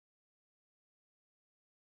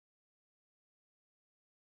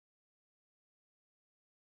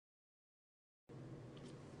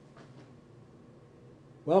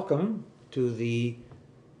Welcome to the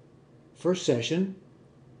first session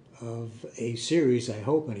of a series, I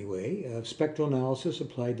hope anyway, of spectral analysis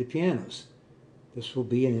applied to pianos. This will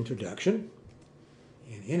be an introduction,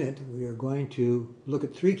 and in it we are going to look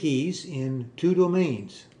at three keys in two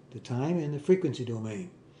domains, the time and the frequency domain.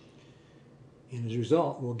 And as a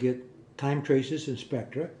result, we'll get time traces and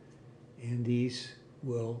spectra, and these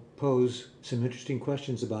will pose some interesting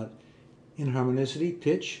questions about inharmonicity,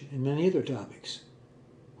 pitch, and many other topics,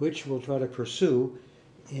 which we'll try to pursue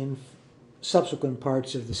in subsequent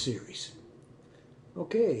parts of the series.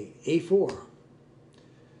 Okay, A4.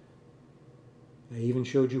 I even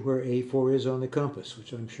showed you where A4 is on the compass,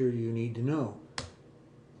 which I'm sure you need to know.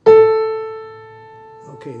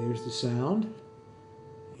 Okay, there's the sound,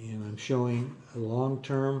 and I'm showing a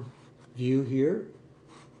long-term view here,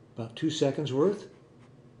 about 2 seconds worth.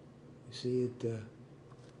 You see it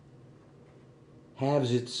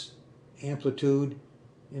halves its amplitude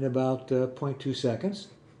in about 0.2 seconds.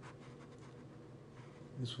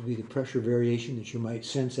 This will be the pressure variation that you might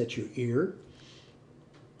sense at your ear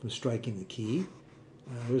from striking the key.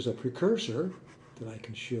 There's a precursor that I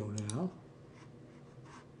can show now.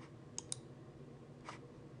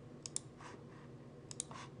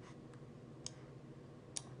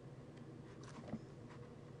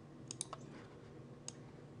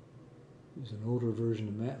 There's an older version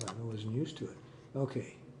of MATLAB. I wasn't used to it.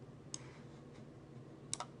 Okay.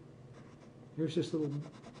 Here's this little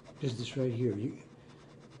business right here.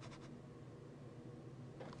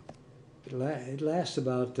 It lasts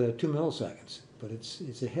about 2 milliseconds, but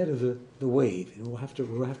it's ahead of the wave, and we'll have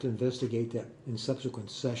to investigate that in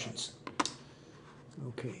subsequent sessions.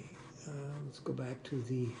 Okay, let's go back to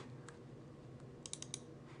the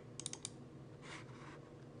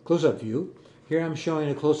close-up view. Here I'm showing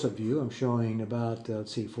a close-up view. I'm showing about,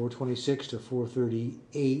 let's see, 426 to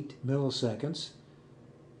 438 milliseconds.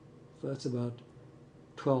 So that's about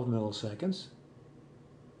 12 milliseconds.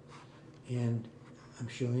 And I'm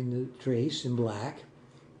showing the trace in black.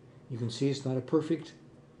 You can see it's not a perfect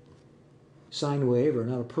sine wave, or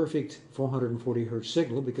not a perfect 440 hertz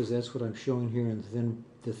signal, because that's what I'm showing here in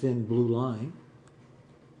the thin blue line.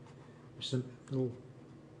 There's some little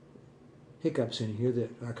hiccups in here that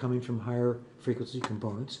are coming from higher frequency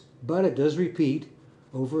components, but it does repeat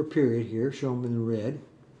over a period here, shown in red.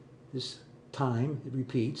 This time it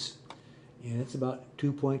repeats, and it's about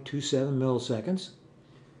 2.27 milliseconds,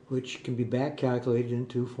 which can be back calculated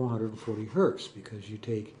into 440 hertz, because you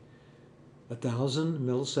take 1,000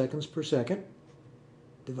 milliseconds per second,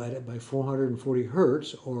 divide it by 440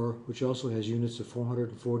 hertz, or which also has units of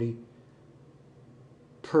 440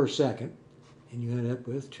 per second, and you end up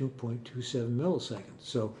with 2.27 milliseconds.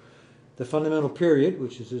 So the fundamental period,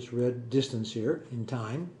 which is this red distance here in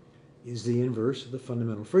time, is the inverse of the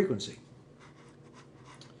fundamental frequency.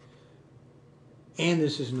 And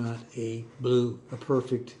this is not a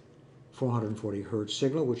perfect 440 hertz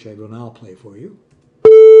signal, which I will now play for you.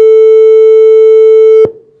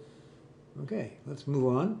 Okay, let's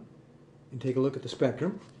move on and take a look at the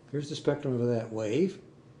spectrum. Here's the spectrum of that wave.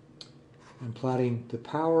 I'm plotting the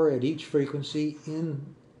power at each frequency in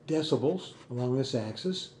decibels along this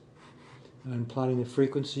axis. And I'm plotting the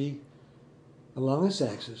frequency along this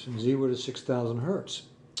axis from 0 to 6,000 hertz.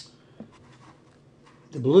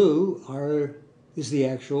 The blue is the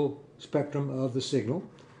actual spectrum of the signal.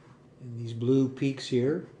 And these blue peaks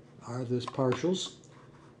here are the partials.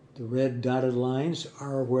 The red dotted lines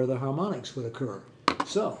are where the harmonics would occur.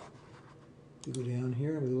 So, we go down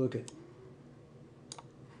here and we look at,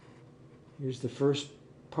 here's the first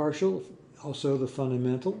partial, also the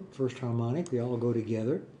fundamental, first harmonic. They all go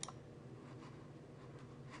together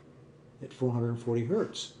at 440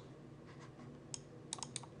 hertz.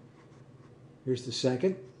 Here's the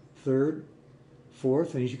second, third,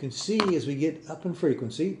 fourth, and as you can see, as we get up in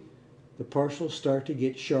frequency, the partials start to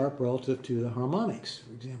get sharp relative to the harmonics.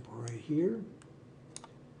 For example, right here,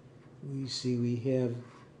 we see we have,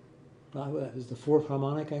 that is the fourth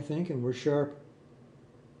harmonic, I think, and we're sharp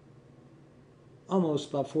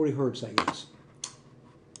almost about 40 hertz, I guess.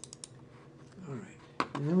 All right,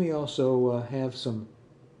 and then we also have some,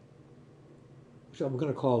 which I'm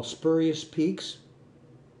going to call spurious peaks,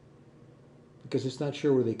 because it's not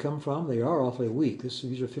sure where they come from. They are awfully weak.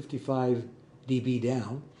 These are 55 dB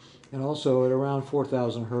down. And also at around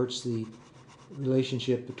 4,000 hertz, the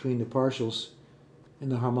relationship between the partials and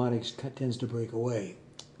the harmonics tends to break away.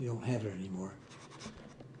 You don't have it anymore.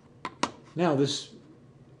 Now, this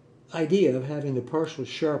idea of having the partials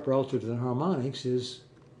sharp relative to the harmonics is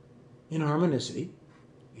inharmonicity,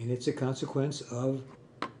 and it's a consequence of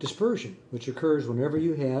dispersion, which occurs whenever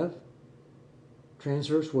you have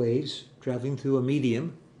transverse waves traveling through a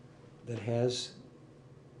medium that has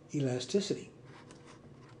elasticity.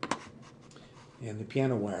 And the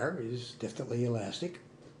piano wire is definitely elastic,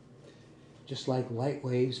 just like light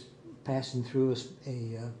waves passing through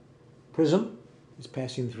a prism is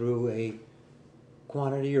passing through a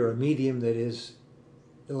quantity or a medium that is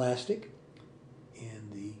elastic.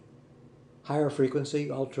 And the higher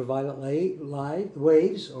frequency ultraviolet light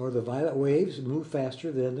waves, or the violet waves, move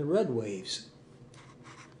faster than the red waves.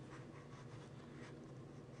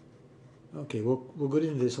 Okay, we'll get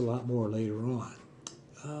into this a lot more later on.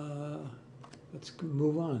 Let's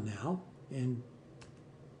move on now and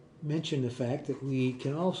mention the fact that we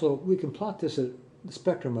can plot this at the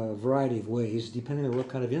spectrum a variety of ways depending on what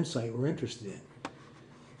kind of insight we're interested in.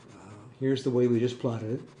 Here's the way we just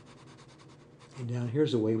plotted it, and down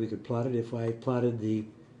here's the way we could plot it if I plotted the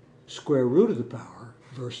square root of the power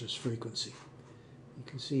versus frequency. You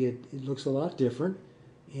can see it looks a lot different,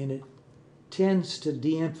 and it tends to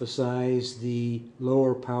de-emphasize the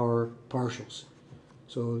lower power partials.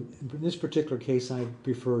 So in this particular case, I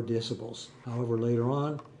prefer decibels. However, later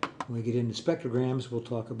on, when we get into spectrograms, we'll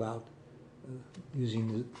talk about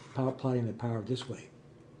plotting the power this way.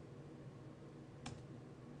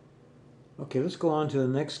 Okay, let's go on to the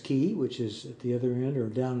next key, which is at the other end or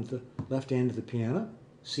down at the left end of the piano,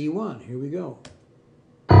 C1. Here we go.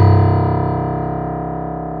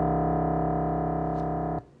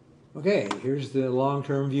 Okay, here's the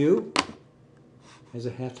long-term view. Has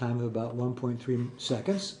a half-time of about 1.3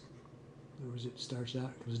 seconds. In other words, it starts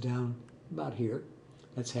out, it goes down about here.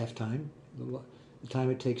 That's half-time, the time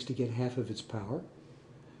it takes to get half of its power.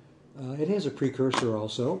 It has a precursor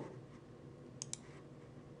also.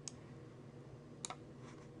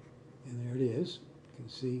 And there it is. You can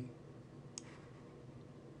see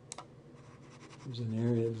there's an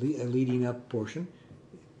area, a leading up portion.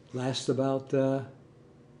 It lasts about 2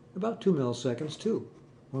 milliseconds too,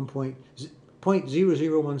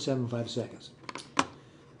 0.00175 seconds.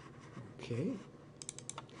 Okay,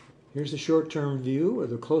 here's the short-term view, or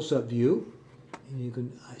the close-up view, and you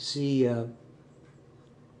can see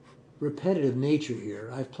repetitive nature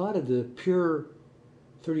here. I've plotted the pure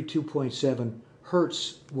 32.7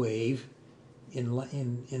 Hertz wave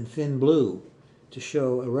in thin blue to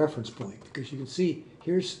show a reference point, because you can see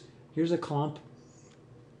here's a clump,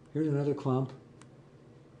 here's another clump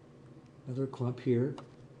here,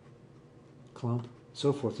 clump,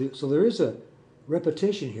 so forth. So there is a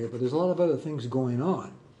repetition here, but there's a lot of other things going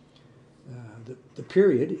on. The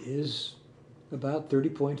period is about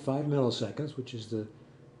 30.5 milliseconds, which is the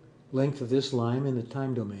length of this line in the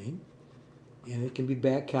time domain, and it can be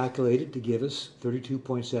back calculated to give us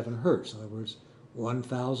 32.7 hertz. In other words,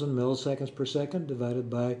 1,000 milliseconds per second divided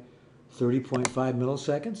by 30.5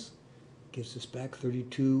 milliseconds gives us back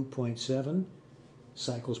 32.7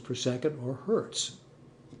 cycles per second, or hertz.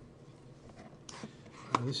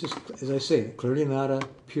 This is, as I say, clearly not a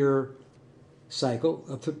pure cycle,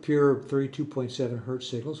 a pure 32.7 hertz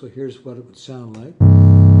signal, so here's what it would sound like,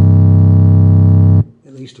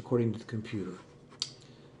 at least according to the computer.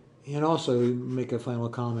 And also make a final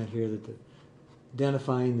comment here that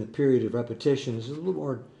identifying the period of repetition is a little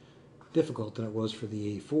more difficult than it was for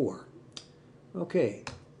the A4. Okay,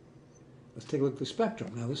 let's take a look at the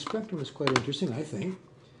spectrum. Now, this spectrum is quite interesting, I think.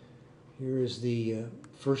 Here is the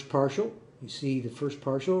first partial. You see the first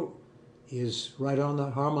partial is right on the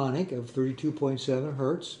harmonic of 32.7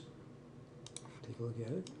 hertz. Take a look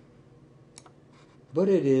at it. But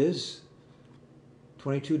it is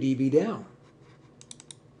 22 dB down,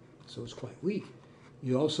 so it's quite weak.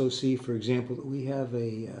 You also see, for example, that we have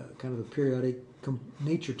a kind of a periodic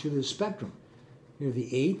nature to this spectrum. Here the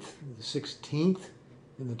 8th, the 16th,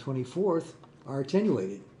 and the 24th are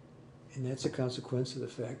attenuated. And that's a consequence of the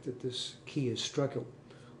fact that this key is struck at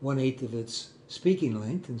 1/8 of its speaking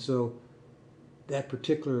length, and so that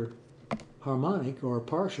particular harmonic or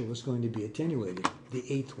partial is going to be attenuated, the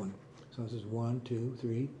 8th one. So this is 1, 2,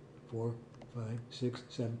 3, 4, 5, 6,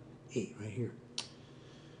 7, 8 right here.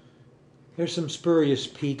 There's some spurious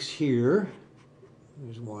peaks here.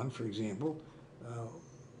 There's one, for example.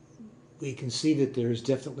 We can see that there's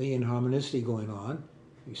definitely inharmonicity going on.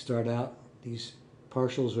 We start out, these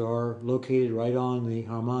partials are located right on the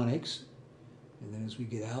harmonics, and then as we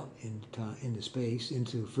get out into space,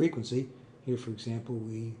 into frequency, here, for example,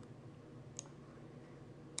 we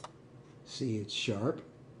see it's sharp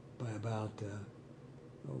by about,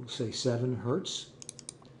 we'll say 7 hertz,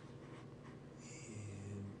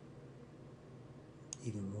 and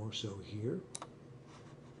even more so here.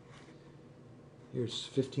 Here's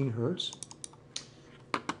 15 hertz.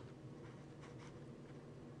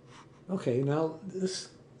 Okay, now this,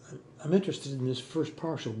 I'm interested in this first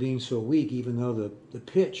partial being so weak, even though the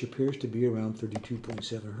pitch appears to be around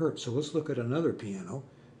 32.7 hertz. So let's look at another piano,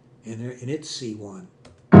 and it's C1.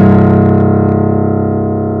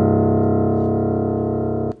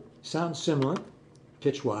 Sounds similar,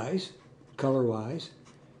 pitch-wise, color-wise,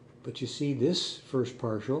 but you see this first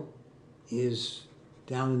partial is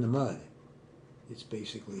down in the mud. It's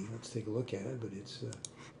basically, let's take a look at it, but it's, you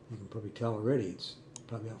can probably tell already, it's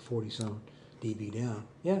probably about 40-some dB down.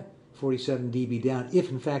 Yeah, 47 dB down, if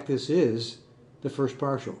in fact this is the first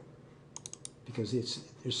partial. Because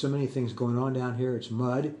there's so many things going on down here. It's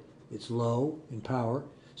mud, it's low in power.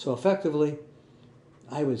 So effectively,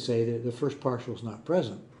 I would say that the first partial is not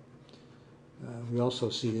present. We also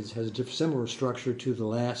see that it has a similar structure to the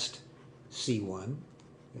last C1,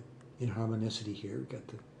 inharmonicity here. We've got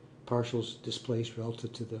the partials displaced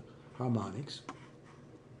relative to the harmonics.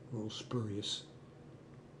 A little spurious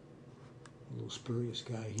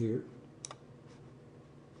guy here.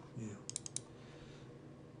 Yeah.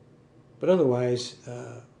 But otherwise,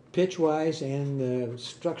 pitch-wise and the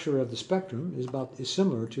structure of the spectrum is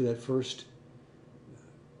similar to that first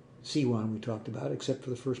C1 we talked about, except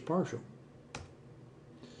for the first partial.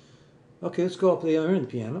 Okay, let's go up to the other end of the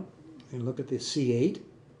piano and look at the C8.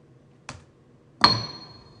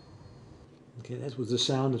 Okay, that was the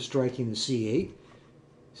sound of striking the C8.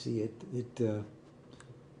 See, it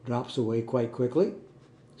drops away quite quickly.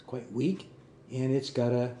 It's quite weak, and it's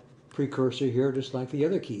got a precursor here just like the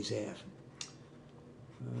other keys have.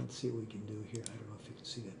 Let's see what we can do here. I don't know if you can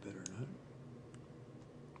see that better or not.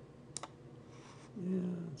 Yeah,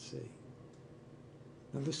 let's see.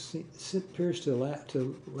 Now this appears to last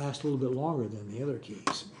a little bit longer than the other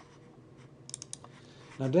keys.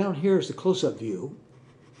 Now down here is the close-up view.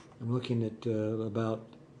 I'm looking at about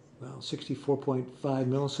 64.5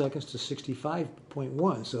 milliseconds to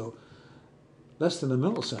 65.1, so less than a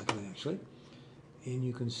millisecond actually. And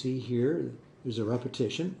you can see here there's a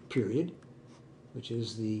repetition period, which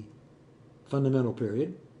is the fundamental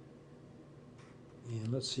period.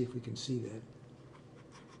 And let's see if we can see that.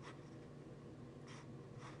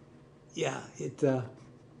 Yeah, it's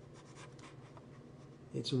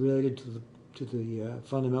related to the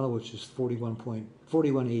fundamental, which is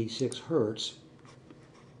 4186 hertz.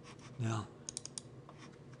 Now,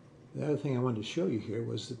 the other thing I wanted to show you here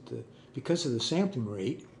was that because of the sampling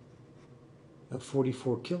rate of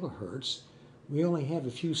 44 kilohertz, we only have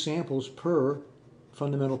a few samples per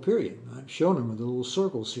fundamental period. I've shown them with the little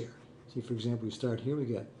circles here. See, for example, we start here, we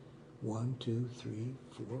got 1, 2, 3,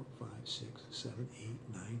 4, 5, 6, 7, 8,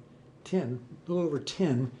 9, 10, a little over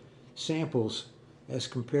 10 samples as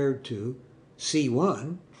compared to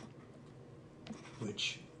C1,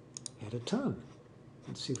 which had a ton.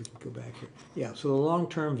 Let's see if we can go back here. Yeah, so the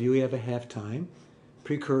long-term view, we have a half time.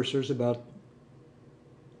 Precursors about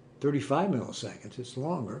 35 milliseconds. It's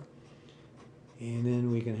longer. And then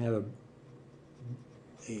we can have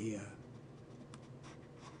a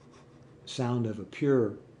sound of a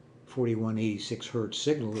pure 4186 hertz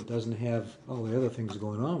signal that doesn't have all the other things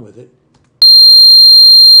going on with it.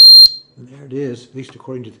 And there it is, at least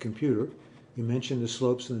according to the computer. You mentioned the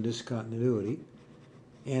slopes and the discontinuity,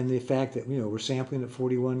 and the fact that we're sampling at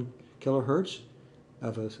 41 kilohertz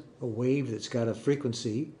of a wave that's got a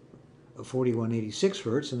frequency of 4186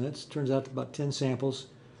 hertz, and that turns out to about 10 samples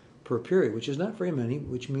per period, which is not very many,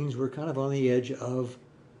 which means we're kind of on the edge of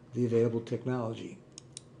the available technology.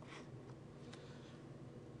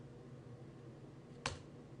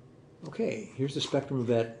 Okay, here's the spectrum of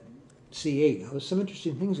that C8. Now, there's some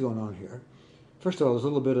interesting things going on here. First of all, there's a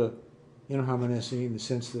little bit of inharmonicity in the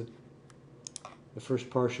sense that the first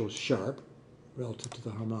partial is sharp relative to the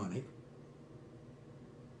harmonic.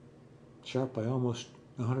 Sharp by almost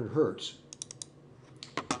 100 hertz.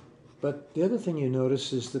 But the other thing you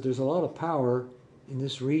notice is that there's a lot of power in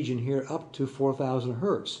this region here up to 4,000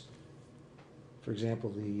 hertz. For example,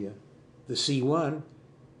 the C1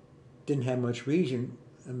 didn't have much region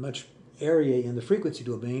and much area in the frequency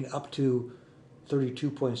domain up to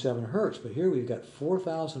 32.7 hertz, but here we've got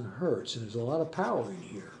 4,000 hertz, and there's a lot of power in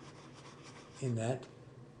here, and that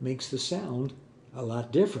makes the sound a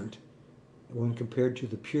lot different when compared to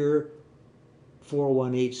the pure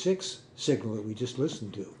 4186 signal that we just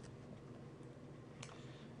listened to.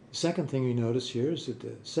 The second thing you notice here is that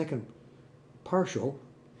the second partial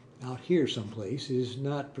out here someplace is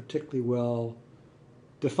not particularly well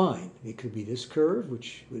defined. It could be this curve,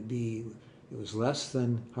 which would be, it was less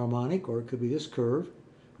than harmonic, or it could be this curve,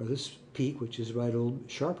 or this peak, which is right old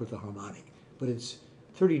sharp with the harmonic. But it's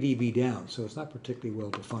 30 dB down, so it's not particularly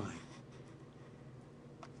well defined.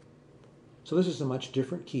 So this is a much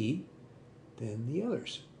different key than the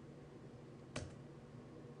others.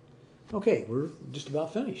 Okay, we're just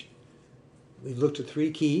about finished. We've looked at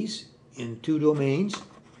 3 keys in 2 domains,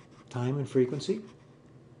 time and frequency.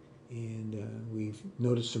 And we've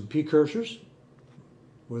noticed some precursors.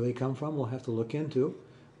 Where they come from, we'll have to look into.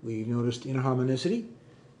 We've noticed inharmonicity,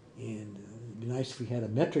 and it'd be nice if we had a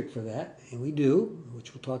metric for that, and we do,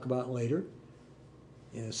 which we'll talk about later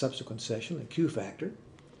in a subsequent session, the Q factor.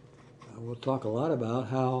 We'll talk a lot about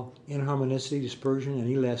how inharmonicity, dispersion, and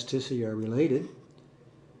elasticity are related.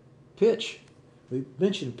 Pitch. We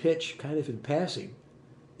mentioned pitch kind of in passing.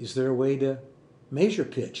 Is there a way to measure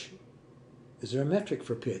pitch? Is there a metric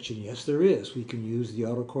for pitch? And yes, there is. We can use the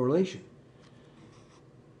autocorrelation.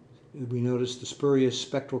 We notice the spurious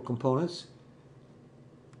spectral components.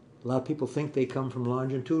 A lot of people think they come from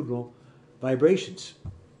longitudinal vibrations.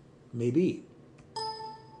 Maybe.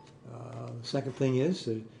 The second thing is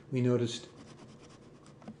that we noticed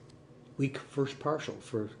weak first partial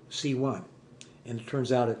for C1. And it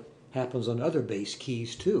turns out it happens on other bass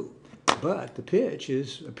keys too. But the pitch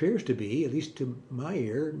appears to be, at least to my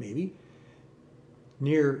ear, maybe,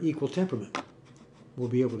 near equal temperament. We'll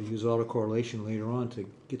be able to use autocorrelation later on to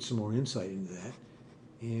get some more insight into that.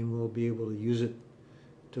 And we'll be able to use it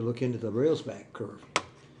to look into the Railsback curve.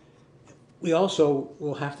 We also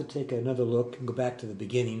will have to take another look and go back to the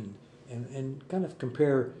beginning and kind of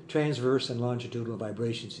compare transverse and longitudinal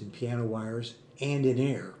vibrations in piano wires and in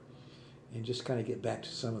air. And just kind of get back to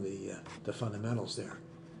some of the fundamentals there.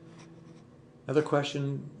 Another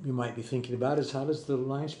question you might be thinking about is how does the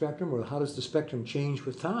line spectrum or how does the spectrum change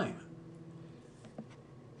with time?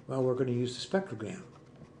 Well, we're going to use the spectrogram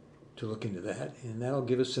to look into that, and that'll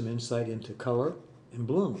give us some insight into color and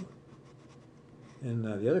bloom. And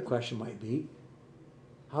the other question might be,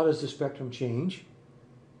 how does the spectrum change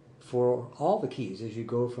for all the keys as you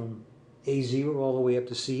go from A0 all the way up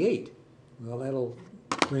to C8? Well, that'll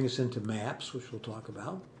bring us into maps, which we'll talk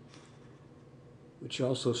about, which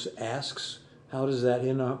also asks, how does that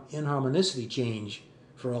inharmonicity change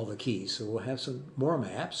for all the keys? So we'll have some more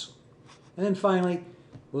maps. And then finally,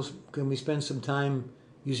 can we spend some time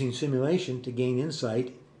using simulation to gain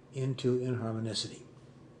insight into inharmonicity?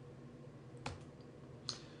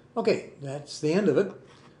 Okay, that's the end of it.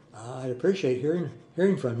 I'd appreciate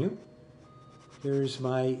hearing from you. Here's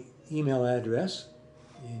my email address,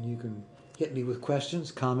 and you can hit me with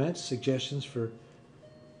questions, comments, suggestions for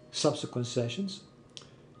subsequent sessions.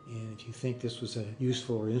 And if you think this was a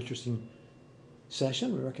useful or interesting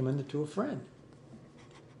session, recommend it to a friend.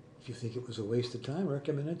 If you think it was a waste of time,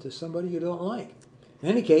 recommend it to somebody you don't like. In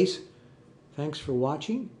any case, thanks for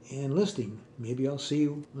watching and listening. Maybe I'll see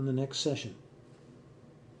you in the next session.